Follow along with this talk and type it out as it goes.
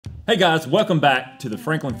Hey guys, welcome back to the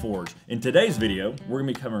Franklin Forge. In today's video, we're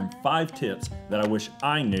gonna be covering 5 tips that I wish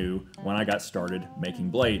I knew when I got started making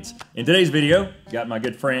blades. In today's video, got my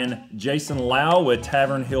good friend Jason Lau with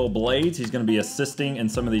Tavern Hill Blades. He's gonna be assisting in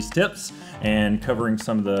some of these tips and covering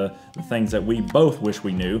some of the things that we both wish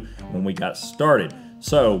we knew when we got started.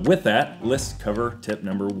 So with that, let's cover tip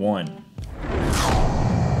number 1.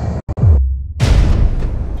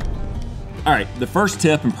 All right, the first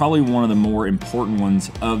tip, and probably one of the more important ones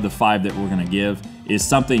of the 5 that we're gonna give, is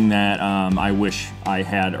something that I wish I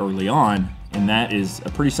had early on, and that is a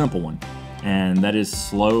pretty simple one, and that is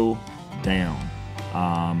slow down.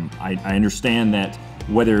 I understand that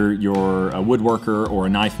whether you're a woodworker or a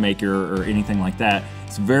knife maker or anything like that,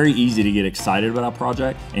 it's very easy to get excited about a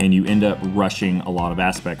project, and you end up rushing a lot of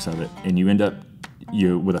aspects of it, and you end up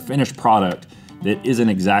with a finished product that isn't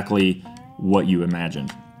exactly what you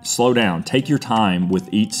imagined. Slow down, take your time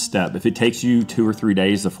with each step. If it takes you 2 or 3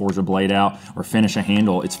 days to forge a blade out or finish a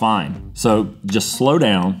handle, it's fine. So just slow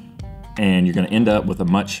down and you're gonna end up with a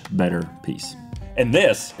much better piece. And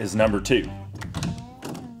this is number 2.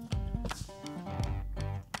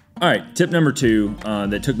 All right, tip number 2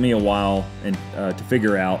 that took me a while to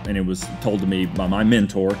figure out, and it was told to me by my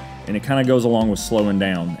mentor, and it kind of goes along with slowing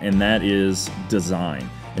down, and that is design.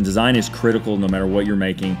 And design is critical no matter what you're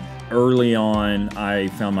making. Early on, I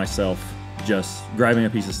found myself just grabbing a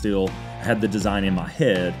piece of steel, had the design in my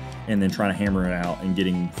head, and then trying to hammer it out and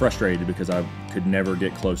getting frustrated because I could never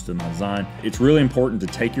get close to my design. It's really important to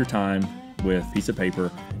take your time with a piece of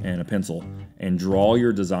paper and a pencil and draw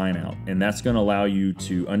your design out. And that's gonna allow you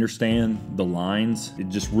to understand the lines. It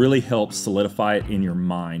just really helps solidify it in your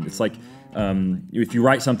mind. It's like, if you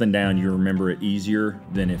write something down, you remember it easier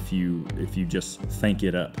than if you just think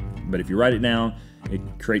it up. But if you write it down, it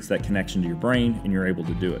creates that connection to your brain and you're able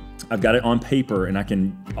to do it. I've got it on paper and I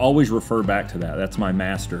can always refer back to that. That's my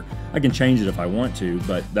master. I can change it if I want to,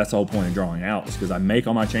 but that's the whole point of drawing out, is because I make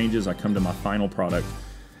all my changes, I come to my final product,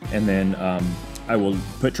 and then I will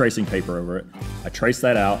put tracing paper over it. I trace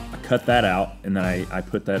that out, I cut that out, and then I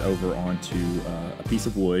put that over onto a piece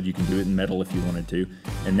of wood. You can do it in metal if you wanted to.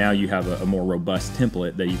 And now you have a more robust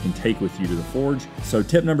template that you can take with you to the forge. So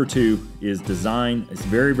tip number 2 is design. It's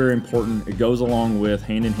very, very important. It goes along with,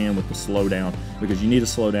 hand in hand with the slow down, because you need to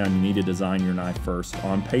slow down. You need to design your knife first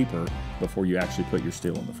on paper before you actually put your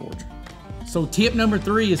steel in the forge. So tip number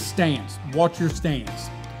 3 is stance. Watch your stance.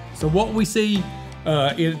 So what we see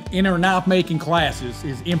in our knife making classes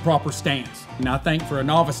is improper stance. And I think for a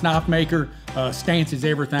novice knife maker, stance is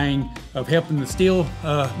everything, of helping the steel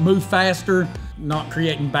move faster, not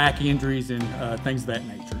creating back injuries and things of that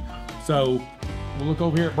nature. So we'll look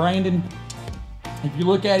over here at Brandon. If you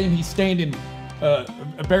look at him, he's standing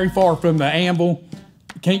very far from the anvil.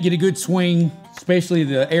 Can't get a good swing, especially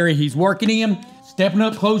the area he's working in. Stepping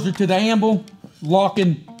up closer to the anvil,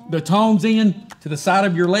 locking the tongs in to the side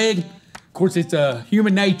of your leg. Of course, it's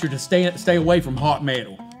human nature to stay away from hot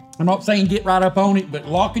metal. I'm not saying get right up on it, but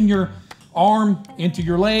locking your arm into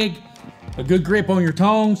your leg, a good grip on your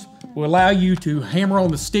tongs, will allow you to hammer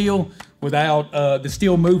on the steel without the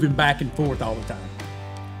steel moving back and forth all the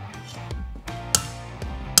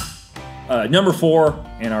time. Number 4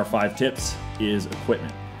 in our 5 tips is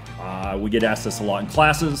equipment. We get asked this a lot in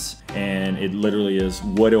classes, and it literally is,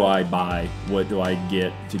 what do I buy? What do I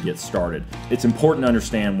get to get started? It's important to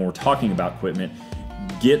understand when we're talking about equipment,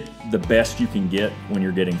 get the best you can get when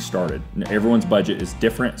you're getting started. Everyone's budget is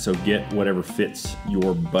different, so get whatever fits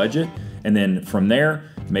your budget. And then from there,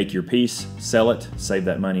 make your piece, sell it, save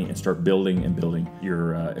that money, and start building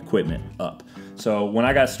your equipment up. So when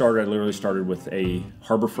I got started, I literally started with a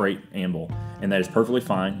Harbor Freight anvil, and that is perfectly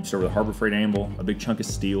fine. You start with a Harbor Freight anvil, a big chunk of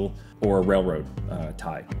steel, or a railroad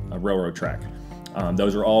tie, a railroad track.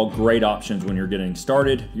 Those are all great options when you're getting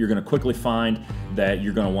started. You're gonna quickly find that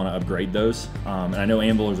you're gonna wanna upgrade those. And I know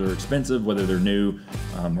anvilers are expensive, whether they're new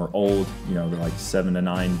or old. You know, they're like 7 to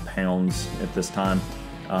 9 pounds at this time.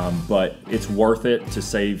 But it's worth it to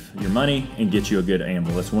save your money and get you a good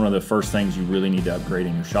anvil. That's one of the first things you really need to upgrade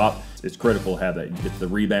in your shop. It's critical to have that. You get the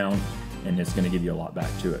rebound, and it's gonna give you a lot back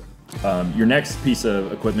to it. Your next piece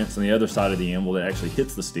of equipment on the other side of the anvil that actually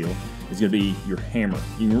hits the steel is gonna be your hammer.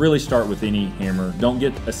 You can really start with any hammer. Don't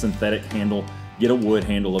get a synthetic handle. Get a wood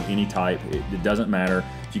handle of any type. It doesn't matter.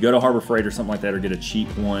 If you go to Harbor Freight or something like that, or get a cheap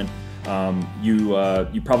one,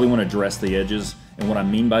 you probably wanna dress the edges. And what I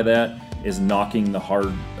mean by that is knocking the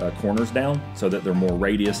hard corners down so that they're more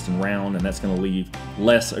radiused and round, and that's gonna leave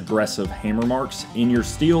less aggressive hammer marks in your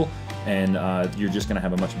steel, and you're just gonna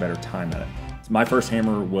have a much better time at it. My first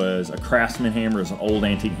hammer was a Craftsman hammer. It was an old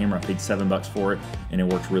antique hammer. I paid $7 for it, and it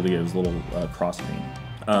worked really good. It was a little crossbeam.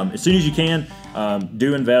 As soon as you can,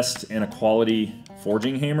 do invest in a quality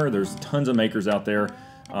forging hammer. There's tons of makers out there,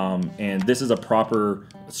 and this is a proper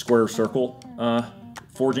square circle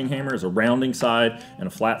forging hammer. It's a rounding side and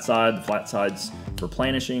a flat side. The flat side's for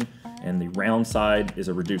planishing, and the round side is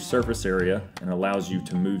a reduced surface area and allows you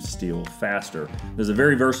to move steel faster. This is a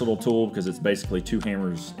very versatile tool because it's basically 2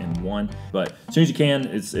 hammers in one, but as soon as you can,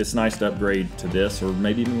 it's nice to upgrade to this, or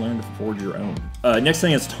maybe even learn to forge your own. Next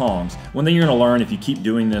thing is tongs. One thing you're gonna learn if you keep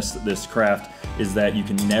doing this craft is that you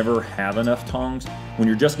can never have enough tongs. When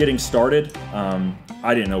you're just getting started,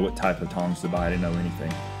 I didn't know what type of tongs to buy, I didn't know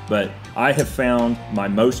anything. But I have found my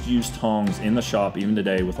most used tongs in the shop, even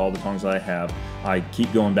today with all the tongs that I have. I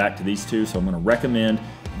keep going back to these two, so I'm gonna recommend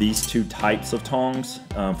these 2 types of tongs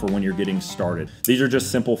for when you're getting started. These are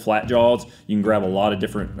just simple flat jaws. You can grab a lot of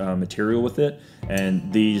different material with it,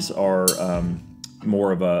 and these are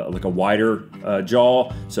more of a wider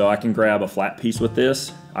jaw. So I can grab a flat piece with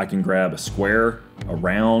this. I can grab a square, a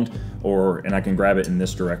round, and I can grab it in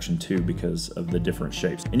this direction too because of the different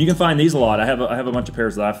shapes. And you can find these a lot. I have a bunch of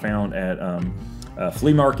pairs that I found at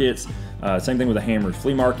flea markets. Same thing with the hammers,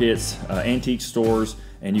 flea markets, antique stores,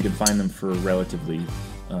 and you can find them for relatively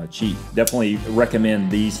cheap. Definitely recommend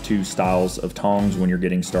these 2 styles of tongs when you're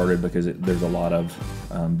getting started because there's a lot of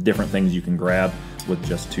different things you can grab with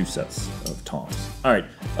just 2 sets of tongs. All right,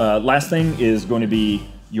 last thing is going to be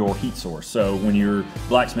your heat source. So when you're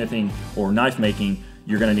blacksmithing or knife making,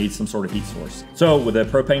 you're gonna need some sort of heat source. So with a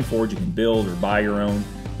propane forge, you can build or buy your own.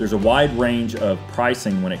 There's a wide range of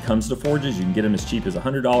pricing when it comes to forges. You can get them as cheap as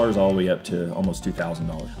 $100 all the way up to almost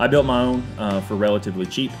 $2,000. I built my own for relatively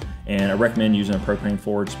cheap, and I recommend using a propane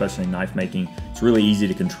forge, especially in knife making. It's really easy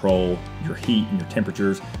to control your heat and your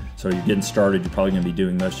temperatures. So you're getting started, you're probably gonna be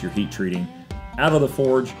doing most of your heat treating out of the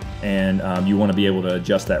forge, and you want to be able to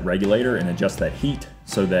adjust that regulator and adjust that heat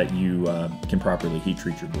so that you can properly heat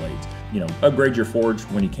treat your blades. You know, upgrade your forge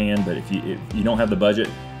when you can, but if you don't have the budget,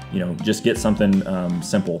 you know, just get something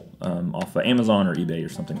simple off of Amazon or eBay or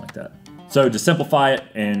something like that. So to simplify it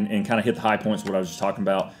and kind of hit the high points of what I was just talking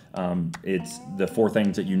about, it's the 4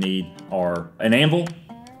 things that you need are an anvil,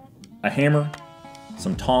 a hammer,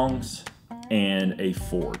 some tongs, and a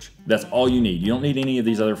forge. That's all you need. You don't need any of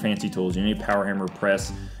these other fancy tools. You don't need a power hammer,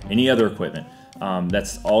 press, any other equipment.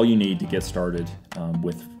 That's all you need to get started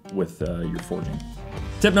with your forging.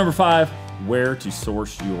 Tip number 5, where to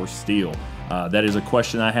source your steel. That is a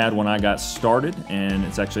question I had when I got started, and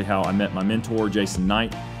it's actually how I met my mentor, Jason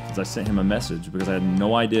Knight, because I sent him a message because I had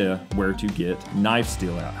no idea where to get knife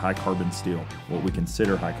steel at, high carbon steel, what we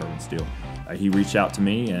consider high carbon steel. He reached out to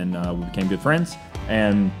me and we became good friends,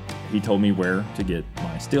 and he told me where to get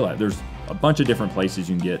my steel at. There's a bunch of different places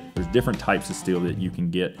you can get. There's different types of steel that you can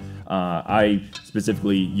get. I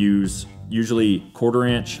specifically use usually 1/4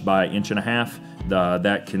 inch by 1.5 inch.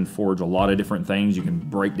 That can forge a lot of different things. You can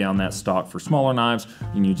break down that stock for smaller knives.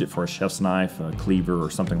 You can use it for a chef's knife, a cleaver, or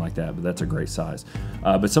something like that, but that's a great size.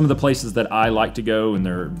 But some of the places that I like to go, and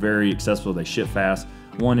they're very accessible, they ship fast.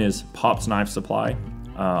 One is Pop's Knife Supply,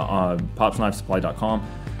 popsknifesupply.com.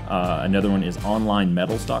 Another one is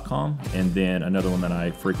onlinemetals.com, and then another one that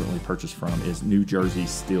I frequently purchase from is New Jersey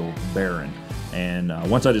Steel Baron. And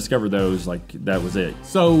once I discovered those, like, that was it.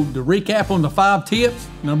 So to recap on the 5 tips,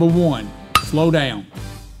 number 1, slow down.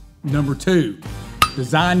 Number 2,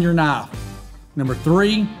 design your knife. Number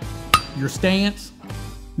 3, your stance.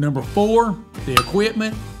 Number 4, the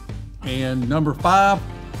equipment. And number 5,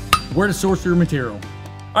 where to source your material.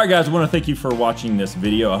 All right, guys, I want to thank you for watching this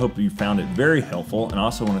video. I hope you found it very helpful. And I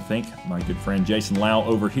also want to thank my good friend Jason Lau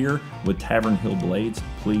over here with Tavern Hill Blades.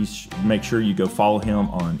 Please make sure you go follow him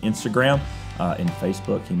on Instagram and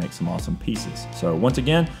Facebook. He makes some awesome pieces. So once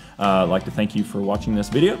again, I'd like to thank you for watching this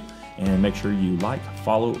video, and make sure you like,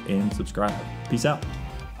 follow, and subscribe. Peace out.